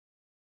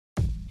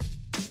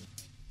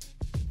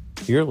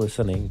You're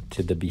listening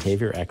to the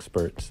Behavior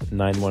Experts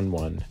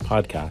 911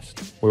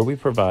 podcast, where we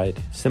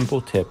provide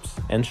simple tips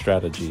and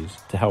strategies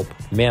to help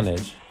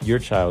manage your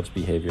child's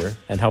behavior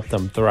and help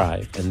them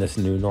thrive in this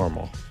new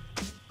normal.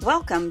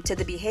 Welcome to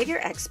the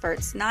Behavior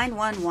Experts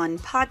 911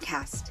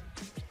 podcast.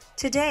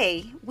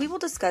 Today, we will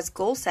discuss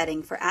goal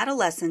setting for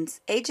adolescents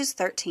ages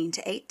 13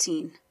 to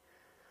 18.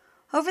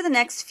 Over the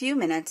next few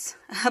minutes,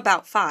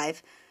 about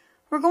 5,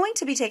 we're going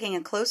to be taking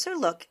a closer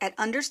look at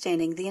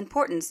understanding the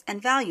importance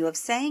and value of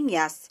saying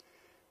yes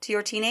to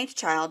your teenage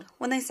child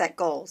when they set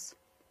goals,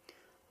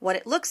 what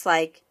it looks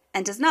like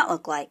and does not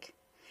look like,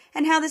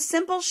 and how this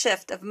simple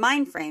shift of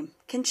mind frame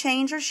can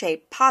change or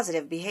shape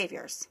positive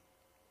behaviors.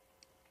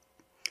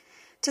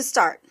 To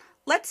start,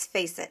 let's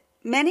face it,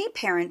 many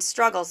parents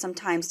struggle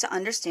sometimes to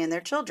understand their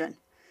children,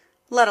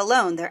 let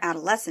alone their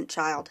adolescent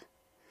child.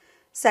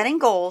 Setting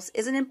goals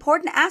is an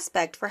important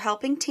aspect for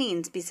helping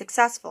teens be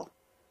successful,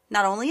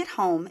 not only at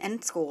home and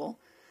in school,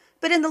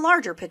 but in the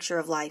larger picture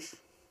of life.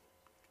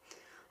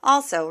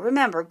 Also,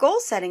 remember, goal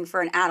setting for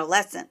an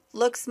adolescent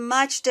looks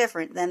much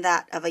different than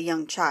that of a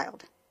young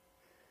child.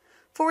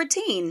 For a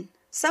teen,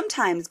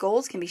 sometimes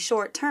goals can be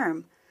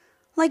short-term,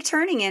 like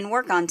turning in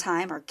work on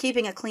time or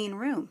keeping a clean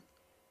room.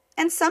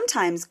 And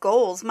sometimes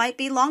goals might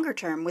be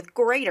longer-term with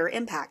greater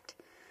impact,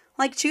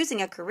 like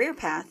choosing a career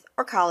path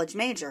or college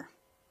major.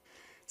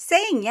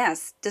 Saying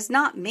yes does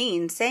not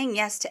mean saying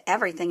yes to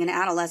everything an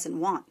adolescent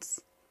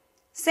wants.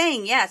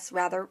 Saying yes,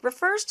 rather,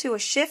 refers to a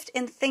shift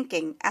in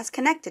thinking as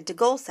connected to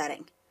goal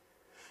setting.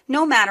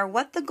 No matter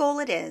what the goal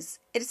it is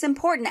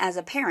important as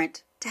a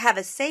parent to have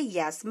a say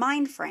yes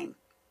mind frame.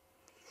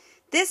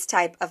 This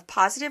type of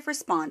positive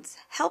response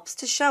helps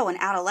to show an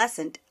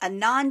adolescent a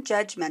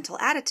non-judgmental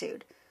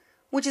attitude,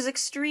 which is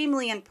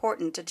extremely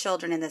important to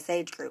children in this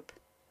age group.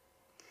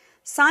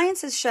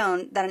 Science has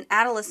shown that an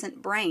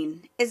adolescent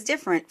brain is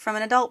different from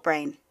an adult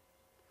brain.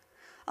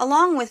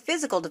 Along with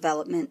physical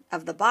development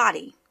of the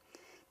body,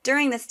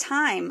 during this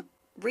time,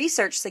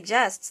 research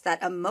suggests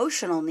that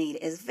emotional need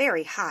is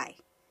very high.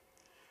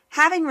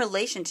 Having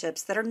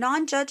relationships that are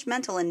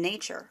non-judgmental in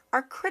nature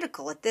are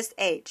critical at this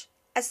age,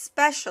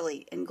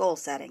 especially in goal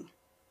setting.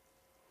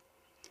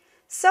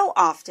 So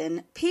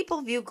often,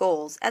 people view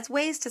goals as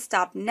ways to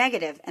stop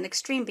negative and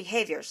extreme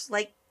behaviors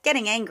like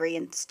getting angry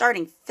and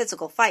starting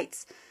physical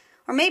fights,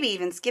 or maybe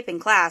even skipping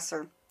class,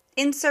 or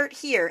insert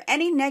here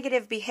any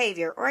negative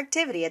behavior or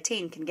activity a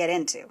teen can get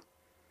into.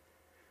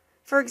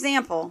 For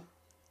example,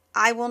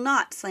 I will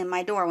not slam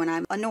my door when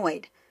I'm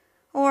annoyed,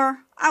 or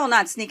I will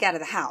not sneak out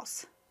of the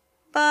house.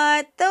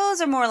 But those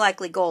are more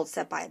likely goals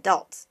set by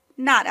adults,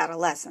 not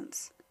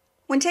adolescents.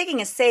 When taking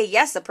a say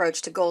yes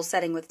approach to goal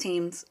setting with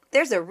teens,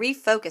 there's a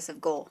refocus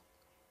of goal.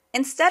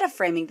 Instead of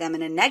framing them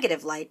in a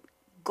negative light,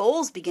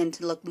 goals begin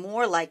to look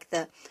more like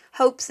the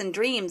hopes and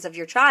dreams of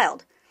your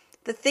child,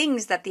 the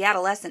things that the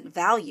adolescent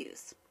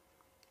values.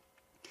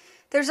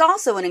 There's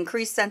also an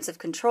increased sense of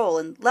control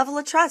and level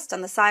of trust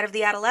on the side of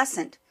the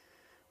adolescent,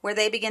 where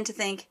they begin to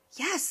think,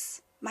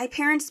 yes, my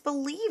parents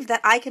believe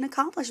that I can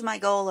accomplish my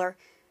goal, or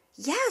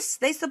yes,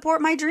 they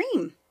support my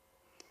dream.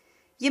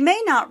 You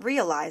may not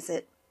realize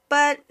it,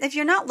 but if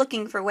you're not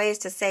looking for ways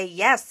to say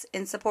yes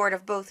in support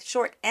of both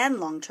short and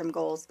long-term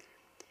goals,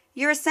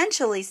 you're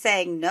essentially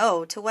saying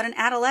no to what an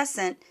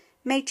adolescent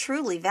may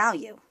truly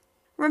value.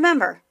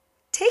 Remember,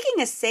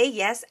 taking a say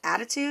yes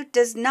attitude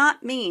does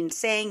not mean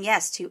saying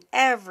yes to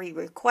every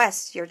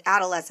request your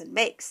adolescent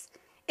makes.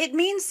 It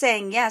means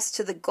saying yes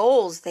to the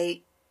goals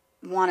they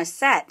want to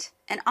set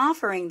and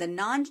offering the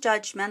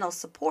non-judgmental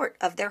support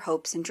of their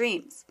hopes and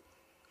dreams.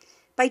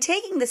 By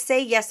taking the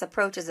say yes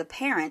approach as a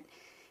parent,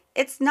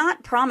 it's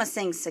not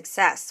promising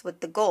success with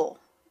the goal,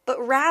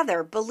 but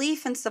rather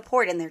belief and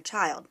support in their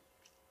child.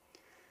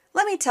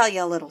 Let me tell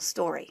you a little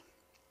story.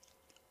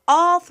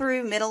 All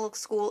through middle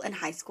school and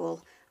high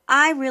school,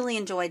 I really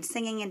enjoyed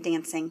singing and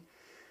dancing,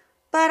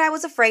 but I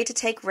was afraid to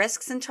take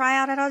risks and try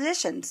out at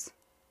auditions.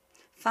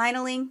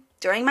 Finally,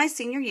 during my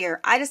senior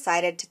year, I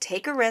decided to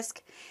take a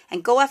risk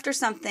and go after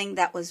something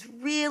that was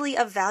really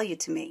of value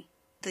to me.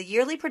 The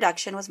yearly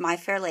production was My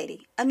Fair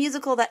Lady, a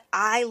musical that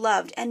I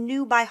loved and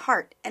knew by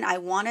heart, and I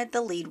wanted the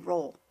lead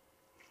role.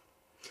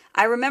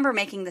 I remember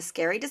making the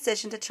scary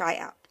decision to try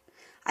out.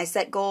 I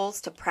set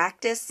goals to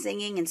practice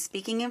singing and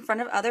speaking in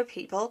front of other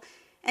people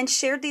and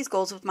shared these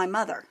goals with my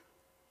mother.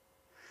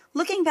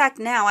 Looking back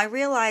now, I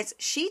realize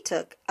she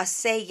took a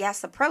say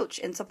yes approach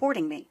in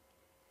supporting me.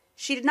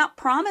 She did not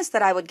promise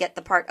that I would get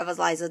the part of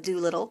Eliza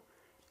Doolittle,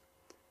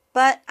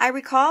 but I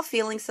recall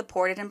feeling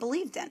supported and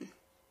believed in.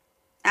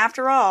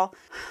 After all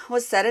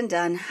was said and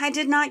done, I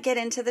did not get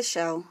into the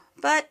show,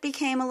 but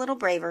became a little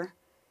braver.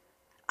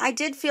 I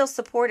did feel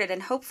supported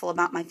and hopeful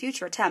about my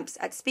future attempts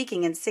at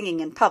speaking and singing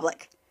in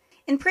public.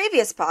 In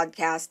previous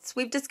podcasts,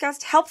 we've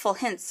discussed helpful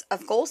hints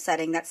of goal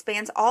setting that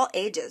spans all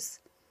ages.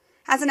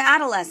 As an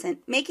adolescent,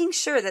 making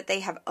sure that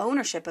they have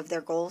ownership of their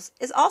goals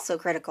is also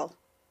critical.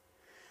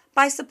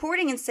 By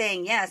supporting and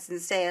saying yes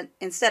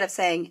instead of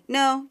saying,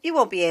 no, you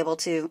won't be able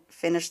to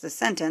finish the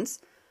sentence,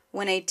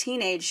 when a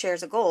teenage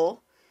shares a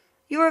goal,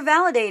 you are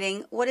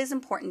validating what is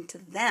important to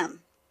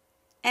them.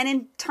 and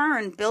in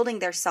turn building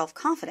their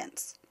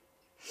self-confidence.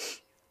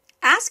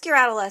 Ask your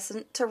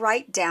adolescent to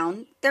write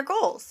down their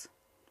goals.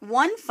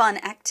 One fun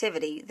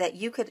activity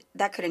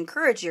that could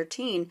encourage your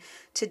teen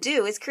to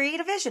do is create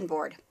a vision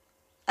board.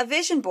 A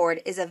vision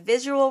board is a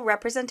visual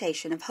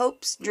representation of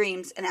hopes,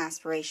 dreams, and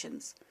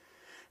aspirations.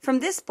 From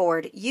this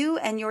board, you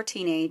and your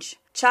teenage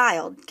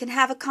child can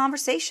have a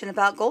conversation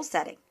about goal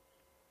setting.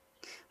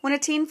 When a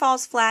teen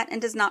falls flat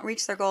and does not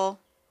reach their goal,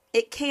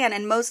 it can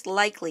and most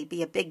likely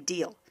be a big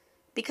deal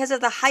because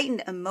of the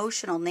heightened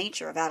emotional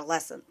nature of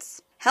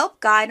adolescence. Help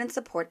guide and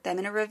support them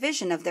in a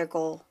revision of their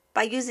goal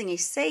by using a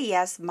say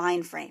yes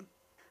mind frame.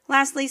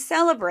 Lastly,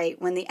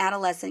 celebrate when the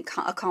adolescent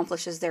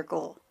accomplishes their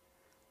goal.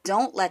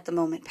 Don't let the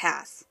moment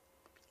pass.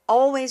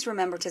 Always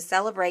remember to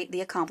celebrate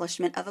the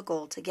accomplishment of a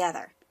goal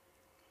together.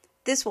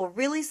 This will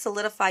really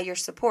solidify your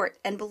support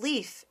and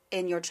belief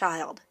in your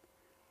child.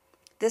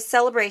 This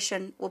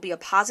celebration will be a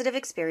positive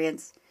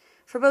experience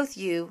for both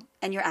you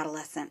and your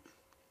adolescent.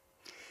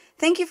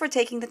 Thank you for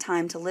taking the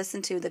time to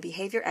listen to the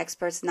Behavior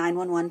Experts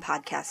 911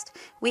 podcast.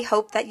 We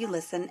hope that you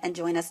listen and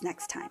join us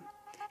next time.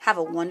 Have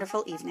a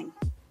wonderful evening.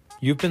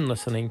 You've been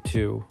listening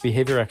to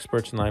Behavior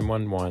Experts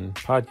 911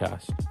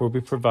 podcast, where we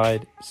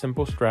provide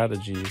simple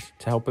strategies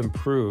to help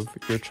improve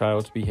your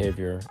child's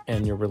behavior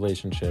and your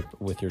relationship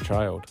with your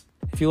child.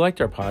 If you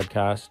liked our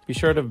podcast, be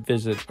sure to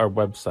visit our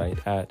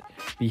website at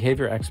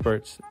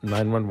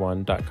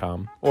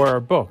behaviorexperts911.com or our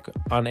book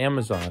on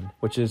Amazon,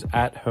 which is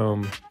At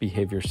Home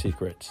Behavior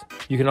Secrets.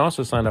 You can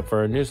also sign up for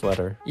our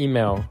newsletter.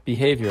 Email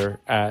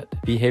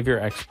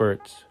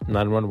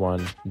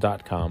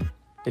behavior@behaviorexperts911.com.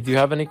 If you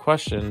have any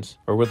questions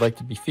or would like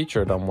to be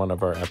featured on one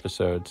of our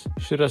episodes,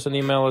 shoot us an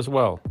email as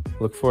well.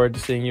 Look forward to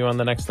seeing you on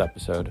the next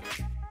episode.